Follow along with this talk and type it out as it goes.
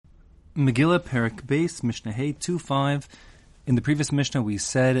Megillah, Perek Beis, Mishnah Hey 2.5. In the previous Mishnah, we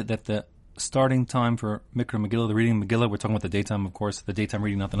said that the starting time for Mikra Megillah, the reading of Megillah, we're talking about the daytime, of course, the daytime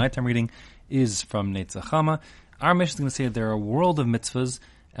reading, not the nighttime reading, is from Netzachama. Our Mishnah is going to say that there are a world of mitzvahs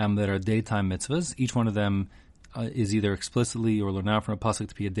that are daytime mitzvahs. Each one of them is either explicitly or learned out from a pasuk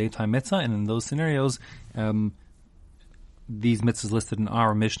to be a daytime mitzvah, and in those scenarios, these mitzvahs listed in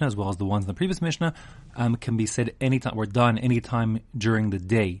our Mishnah, as well as the ones in the previous Mishnah, can be said anytime, or done anytime during the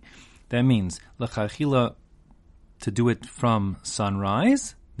day. That means, l'chachila, to do it from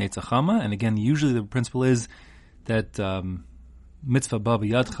sunrise, Netzachama, and again, usually the principle is that mitzvah ba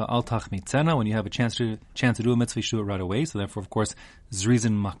b'yadcha al tachmitzena, when you have a chance to do a mitzvah, you should do it right away. So therefore, of course,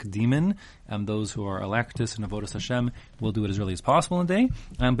 zrizin makdimin, those who are alacritus and avodas Hashem will do it as early as possible in the day,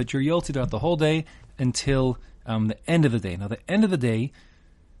 but you're yolti throughout the whole day until the end of the day. Now, the end of the day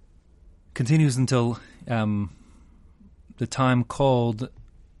continues until the time called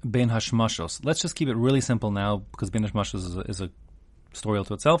Ben Hashmashos. Let's just keep it really simple now, because Ben Hashmashos is a story all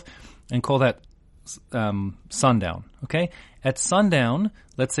to itself, and call that sundown. Okay? At sundown,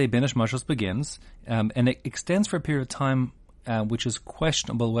 let's say Ben Hashmashos begins, and it extends for a period of time which is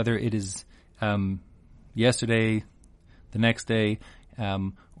questionable whether it is yesterday, the next day,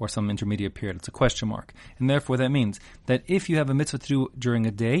 or some intermediate period. It's a question mark. And therefore that means that if you have a mitzvah to do during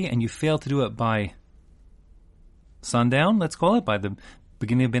a day and you fail to do it by sundown, let's call it, by the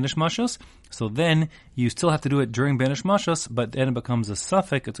beginning of Ben Hashmashos, so then you still have to do it during Ben Hashmashos, but then it becomes a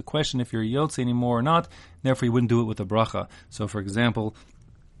suffix. It's a question if you're yotze anymore or not. Therefore, you wouldn't do it with a bracha. So, for example,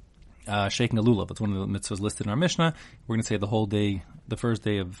 shaking a lulav. It's one of the mitzvahs listed in our Mishnah. We're going to say the whole day, the first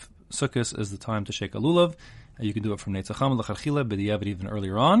day of Sukkot is the time to shake a lulav. You can do it from Netzacham, L'chachila, B'diavad even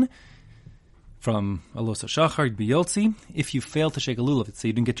earlier on. From Alos HaShachar, B'yotzi. If you fail to shake a lulav, let's say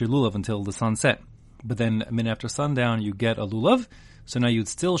you didn't get your lulav until the sun set, but then a minute after sundown, you get a lulav. So now you'd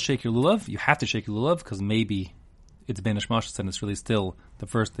still shake your lulav. You have to shake your lulav because maybe it's Ben Hashmashos and it's really still the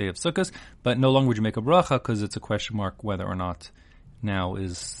first day of Sukkot. But no longer would you make a bracha because it's a question mark whether or not now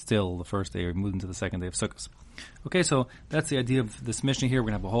is still the first day or moved into the second day of Sukkot. Okay, so that's the idea of this Mishnah here.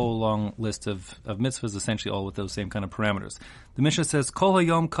 We're going to have a whole long list of mitzvahs, essentially all with those same kind of parameters. The Mishnah says, Kol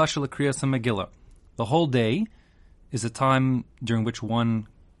hayom kasher l'kriyas Megillah. The whole day is a time during which one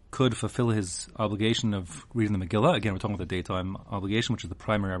could fulfill his obligation of reading the Megillah. Again, we're talking about the daytime obligation, which is the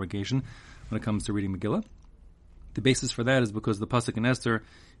primary obligation when it comes to reading Megillah. The basis for that is because the pasuk in Esther,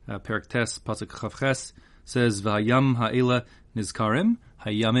 Perek Tes, pasuk Chavches, says, V'hayam ha'ela nizkarim,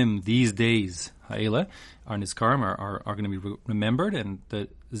 hayamim, these days, ha'ela, are nizkarim, are going to be remembered, and the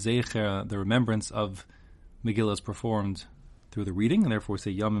zecher, the remembrance of Megillah is performed through the reading, and therefore we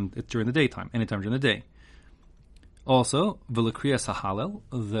say yamim, it's during the daytime, anytime during the day. Also, v'lekriyas ha'halel,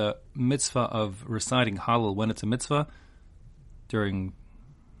 the mitzvah of reciting halal when it's a mitzvah during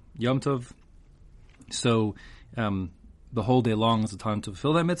Yom Tov. So, the whole day long is the time to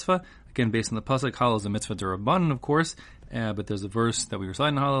fulfill that mitzvah. Again, based on the pasuk, halal is a mitzvah d'Rabbanan, of course, but there's a verse that we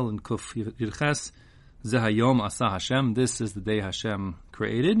recite in halal in Kuf Yirches, Ze hayom asa Hashem, this is the day Hashem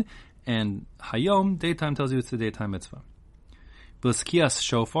created, and hayom, daytime, tells you it's the daytime mitzvah. B'skiyas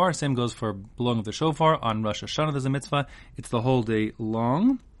shofar, same goes for blowing of the shofar. On Rosh Hashanah there's a mitzvah. It's the whole day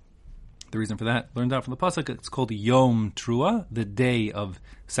long. The reason for that, learned out from the pasuk, it's called Yom Trua, the day of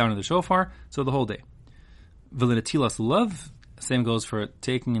sound of the shofar, so the whole day. V'lenatilas lulav, same goes for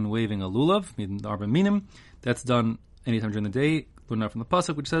taking and waving a lulav, arba minim. That's done anytime during the day. Learned out from the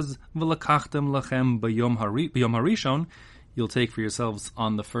pasuk, which says V'lakachtem lachem b'yom harishon, you'll take for yourselves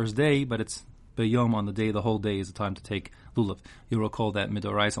on the first day, but it's B'yom, on the day, the whole day is the time to take lulav. You'll recall that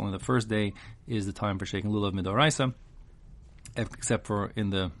midoraisa, only the first day is the time for shaking lulav midoraisa, except for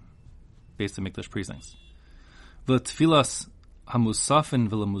in the Beis HaMikdash precincts. V'tfilas hamusafin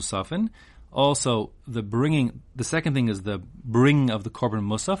v'lemusafin. Also, the second thing is the bringing of the korban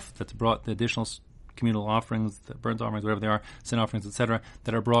musaf, that's brought, the additional communal offerings, the burnt offerings, whatever they are, sin offerings, etc.,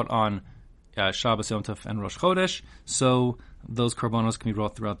 that are brought on Shabbos, Yom Tov, and Rosh Chodesh. So those korbanos can be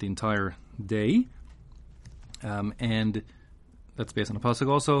brought throughout the entire day, and that's based on the pasuk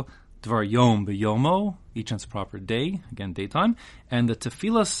also. Dvar Yom b'Yomo, each has a proper day, again daytime, and the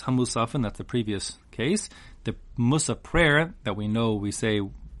Tefilas Hamusafin, that's the previous case, the Musaf prayer that we know we say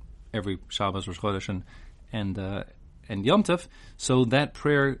every Shabbos, Rosh Chodesh, and Yom Tov. So that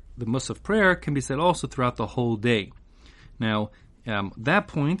prayer, the Musaf prayer, can be said also throughout the whole day. Now, that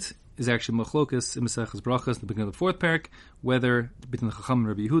point is actually machlokas in Maseches Brachos, the beginning of the fourth parak, whether between the Chacham and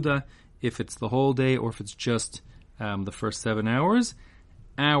Rabbi Yehuda, if it's the whole day or if it's just the first 7 hours.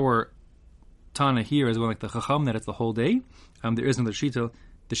 Our Tana here is one like the Chacham, that it's the whole day. There is another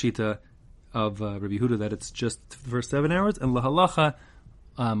the Shita of Rabbi Yehuda, that it's just the first 7 hours, and Lahalacha,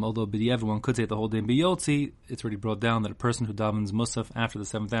 Although b'di'evet one could say the whole day in biyotzi, it's already brought down that a person who davens musaf after the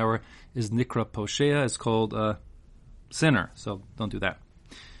 7th hour is nikra poshea, is called a sinner. So don't do that.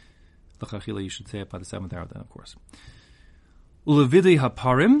 L'chachila, you should say it by the 7th hour then, of course. Ulevidei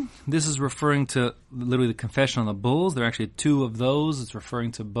haparim, this is referring to literally the confession on the bulls. There are actually 2 of those. It's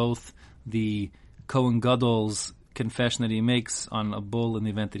referring to both the Kohen Gadol's confession that he makes on a bull in the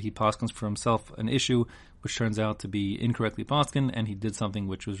event that he paskins for himself an issue which turns out to be incorrectly paskin, and he did something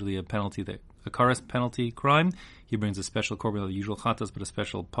which was really a penalty, a karas penalty crime. He brings a special korban, the usual chatas, but a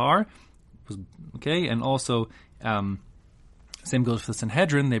special par. Okay, and also same goes for the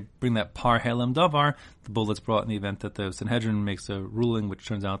Sanhedrin. They bring that par helem davar, the bull that's brought in the event that the Sanhedrin makes a ruling which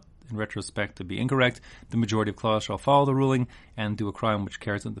turns out in retrospect to be incorrect. The majority of Klal shall follow the ruling and do a crime which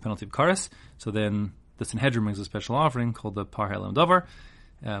carries out the penalty of karas. So then the Sanhedrin brings a special offering called the par helem davar.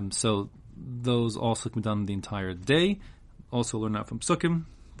 So those also can be done the entire day. Also learn out from psukim,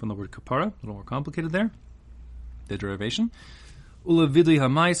 from the word kapara, a little more complicated there, the derivation. Ula vidui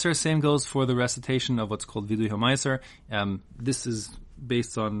hamaiser, same goes for the recitation of what's called vidui hamaiser. This is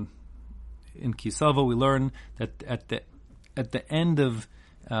based on, in Kisavo we learn that at the end of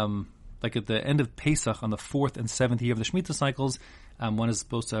Pesach on the 4th and 7th year of the Shemitah cycles, one is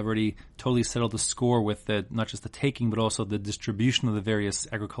supposed to have already totally settled the score with not just the taking, but also the distribution of the various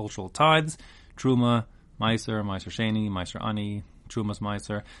agricultural tithes, Truma, Meiser, Meiser Sheni, Meiser Ani, Trumas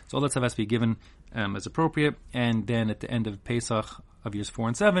Meiser. So all that stuff has to be given as appropriate. And then at the end of Pesach of years 4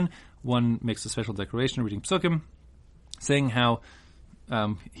 and 7, one makes a special declaration, reading Psukim, saying how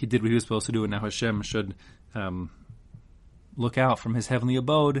he did what he was supposed to do, and now Hashem should look out from his heavenly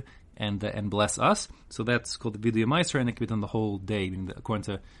abode and bless us. So that's called the Vidya Meiser, and it can be done the whole day, meaning according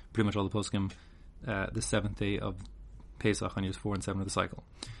to pretty much all the poskim, the 7th day of Pesach on years 4 and 7 of the cycle.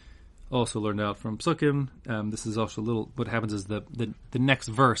 Also learned out from Psukim. This is also a little, what happens is the next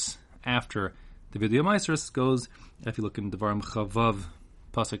verse after the Vidya Meiser goes, if you look in Devarim Chavav,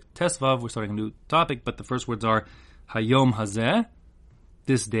 Pasuk Tesvav, we're starting a new topic, but the first words are Hayom Hazeh,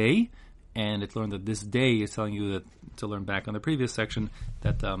 this day, and it's learned that this day is telling you that, to learn back on the previous section,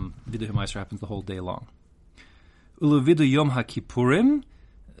 that Vidui HaMeiser happens the whole day long. Ulu Vidu Yom HaKippurim,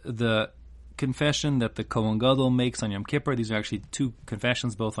 the confession that the Kohen Gadol makes on Yom Kippur. These are actually 2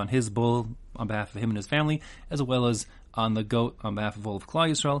 confessions, both on his bull, on behalf of him and his family, as well as on the goat, on behalf of all of Klal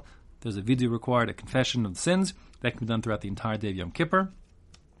Yisrael. There's a Vidu required, a confession of the sins, that can be done throughout the entire day of Yom Kippur.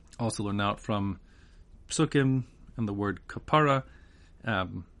 Also learn out from Psukim and the word Kapara.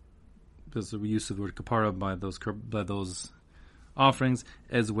 There's a use of the word kapara by those offerings,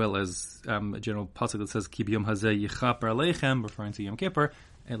 as well as a general pasuk that says Ki b'yom hazeh yichaper aleichem, referring to Yom Kippur.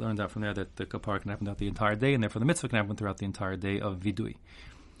 I learned out from there that the kapara can happen throughout the entire day, and therefore the mitzvah can happen throughout the entire day of vidui.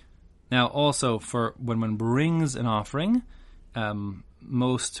 Now, also for when one brings an offering,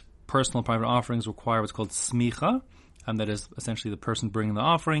 most personal private offerings require what's called smicha, and that is essentially the person bringing the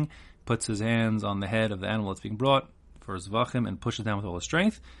offering puts his hands on the head of the animal that's being brought for zvachim and pushes down with all his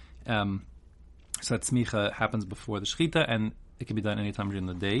strength. So that smicha happens before the shechita, and it can be done any time during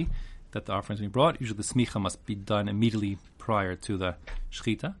the day that the offering is being brought. Usually the smicha must be done immediately prior to the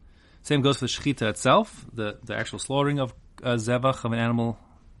shechita. Same goes for the shechita itself, the actual slaughtering of a zevach, of an animal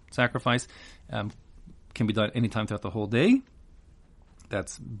sacrifice, can be done any time throughout the whole day.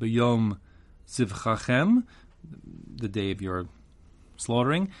 That's b'yom zivchachem, the day of your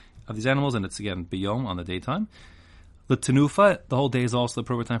slaughtering of these animals, and it's again b'yom, on the daytime. The tenufa, the whole day is also the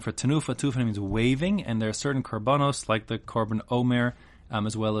appropriate time for tenufa. Tenufa means waving, and there are certain korbanos, like the korban omer,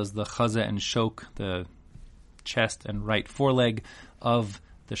 as well as the chazeh and shok, the chest and right foreleg of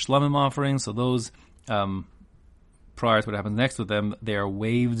the shlamim offerings. So those, prior to what happens next with them, they are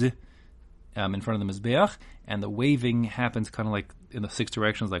waved in front of the mizbeach, and the waving happens kind of like in the 6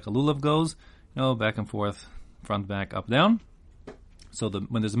 directions, like a lulav goes, back and forth, front, back, up, down. So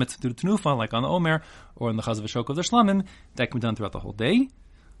when there's a mitzvah to do tenufa, like on the omer, or in the chazah v'shok of the shlamim, that can be done throughout the whole day.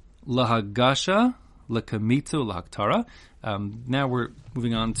 Lahagasha, lakamitu, lahaktara. Now we're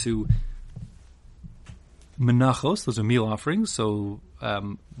moving on to menachos. Those are meal offerings. So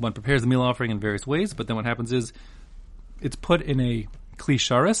one prepares the meal offering in various ways, but then what happens is it's put in a kli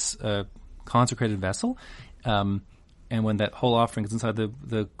sharis, a consecrated vessel, and when that whole offering is inside the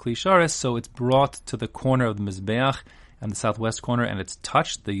kli sharis, so it's brought to the corner of the mizbeach, and the southwest corner, and it's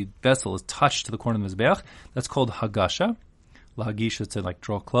touched, the vessel is touched to the corner of the mizbeach. That's called hagasha. Lahagish is to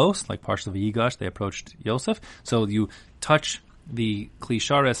draw close, like Parshat of Yigash, they approached Yosef. So you touch the kli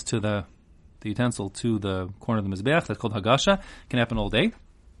shares to the utensil to the corner of the mizbeach. That's called hagasha. Can happen all day.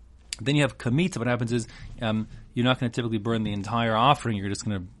 Then you have kamita. What happens is you're not going to typically burn the entire offering. You're just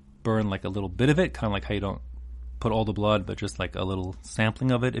going to burn like a little bit of it, kind of like how you don't put all the blood, but just like a little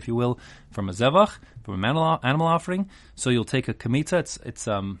sampling of it, if you will, from a zevach, from an animal offering. So you'll take a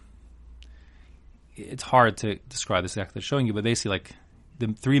kamitza. It's hard to describe this exactly showing you, but basically like the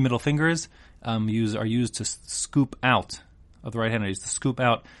three middle fingers are used to scoop out of the right hand. Are used to scoop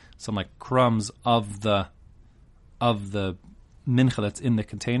out some like crumbs of the mincha that's in the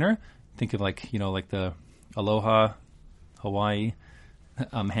container. Think of like the aloha Hawaii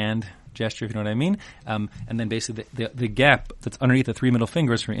hand gesture, if you know what I mean. And then basically the gap that's underneath the three middle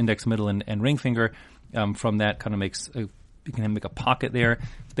fingers for index, middle, and ring finger, from that kind of makes you can make a pocket there.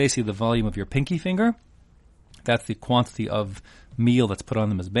 It's basically the volume of your pinky finger. That's the quantity of meal that's put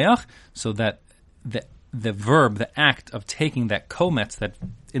on the mizbeach, so that the verb, the act of taking that kometz, that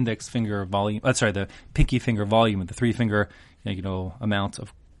index finger volume, the pinky finger volume, and the three finger, amount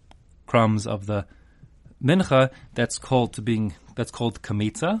of crumbs of the mincha, that's called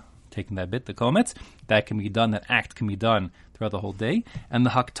kamitza, taking that bit, the kometz. That can be done, that act can be done throughout the whole day. And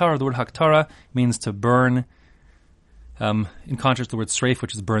the haktara, the word haktara means to burn. In contrast to the word sreif,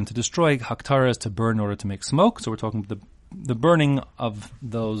 which is burn to destroy, haktara is to burn in order to make smoke. So we're talking about the burning of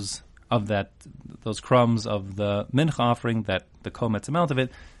those crumbs of the mincha offering, that the kometz amount of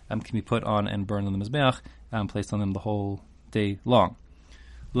it can be put on and burned on the mizbeach, placed on them the whole day long.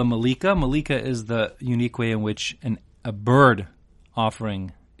 La malika. Malika is the unique way in which a bird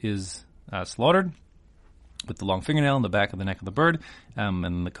offering is slaughtered, with the long fingernail in the back of the neck of the bird,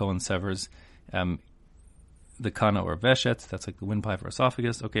 and the Kohen severs the kana or veshet. That's like the windpipe or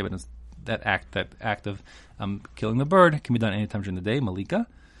esophagus. Okay, but that act of killing the bird can be done anytime during the day. Malika.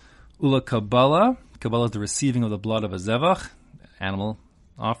 Ula kabbalah. Kabbalah is the receiving of the blood of a zevach, animal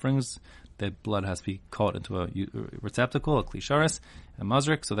offerings. The blood has to be caught into a receptacle, a klisharis, a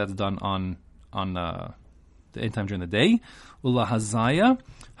mazrik. So that's done on anytime during the day. Ula hazaya.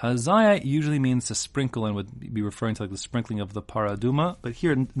 Hazaya usually means to sprinkle and would be referring to like the sprinkling of the paraduma, but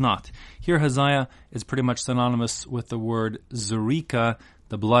here not. Here hazaya is pretty much synonymous with the word zurika,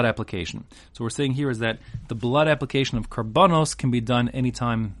 the blood application. So what we're saying here is that the blood application of karbanos can be done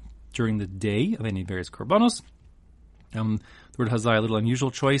anytime during the day of any various karbanos. The word hazaya, a little unusual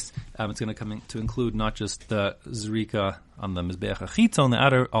choice. It's going to come to include not just the zrika on the mizbeach achitza on the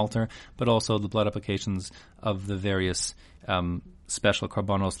outer altar, but also the blood applications of the various special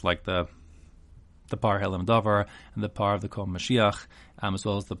karbanos, like the par helam davar and the par of the kol mashiach, as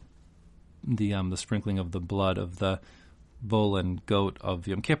well as the sprinkling of the blood of the bull and goat of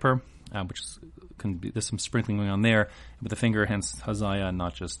Yom Kippur, can be, there's some sprinkling going on there with the finger, hence hazaya, and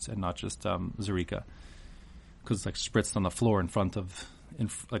not just zrika, because it's like spritzed on the floor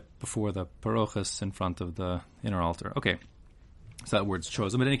like before the parochas, in front of the inner altar. Okay, so that word's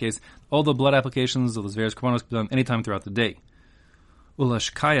chosen. But in any case, all the blood applications of those various karbanos can be done anytime throughout the day.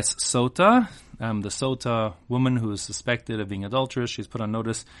 Ulashkayas sota, the sota woman who is suspected of being adulterous, she's put on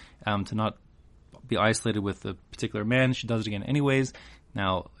notice to not be isolated with a particular man. She does it again anyways.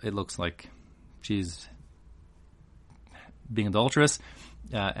 Now it looks like she's being adulterous,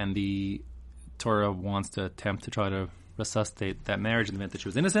 and the Torah wants to attempt to try to resuscitate that marriage in the event that she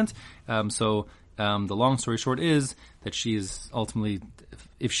was innocent. So the long story short is that she is ultimately,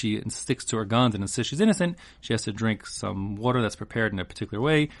 if she sticks to her guns and insists she's innocent, she has to drink some water that's prepared in a particular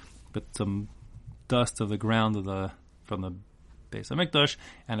way, with some dust of the ground from the base of Mikdash,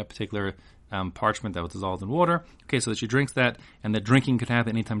 and a particular parchment that was dissolved in water. Okay, so that she drinks that, and that drinking could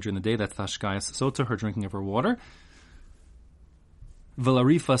happen anytime during the day. That's Tashkayas Sota, her drinking of her water.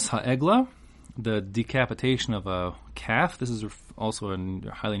 Velarifas ha'egla, the decapitation of a calf. This is also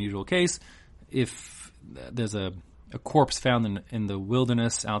a highly unusual case. If there's a corpse found in the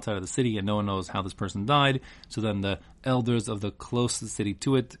wilderness outside of the city and no one knows how this person died, so then the elders of the closest city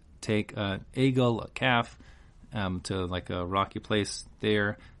to it take an egel, a calf, to like a rocky place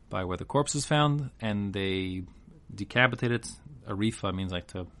there by where the corpse is found, and they decapitate it. Arifa means like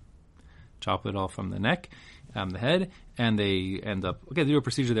to chop it off from the neck, the head, and they end up, they do a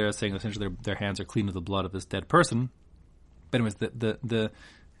procedure there saying essentially their hands are clean of the blood of this dead person. But anyways, the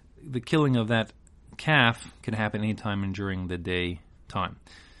killing of that calf can happen anytime and during the day time.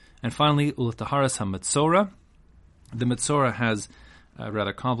 And finally, ultaharas ha-metzora. The metzora has a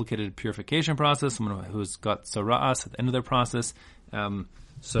rather complicated purification process, someone who's got sara'as at the end of their process.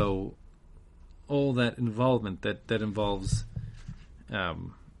 So all that involvement that involves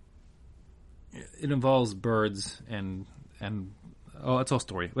it involves birds and it's all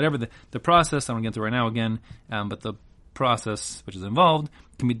story. Whatever the process, I don't get into right now again, but the process which is involved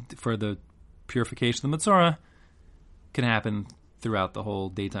can be for the purification of the metzora can happen throughout the whole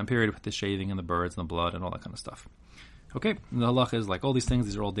daytime period with the shaving and the birds and the blood and all that kind of stuff. Okay, and the halacha is like all these things,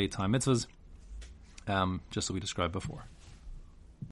 these are all daytime mitzvahs. just as we described before.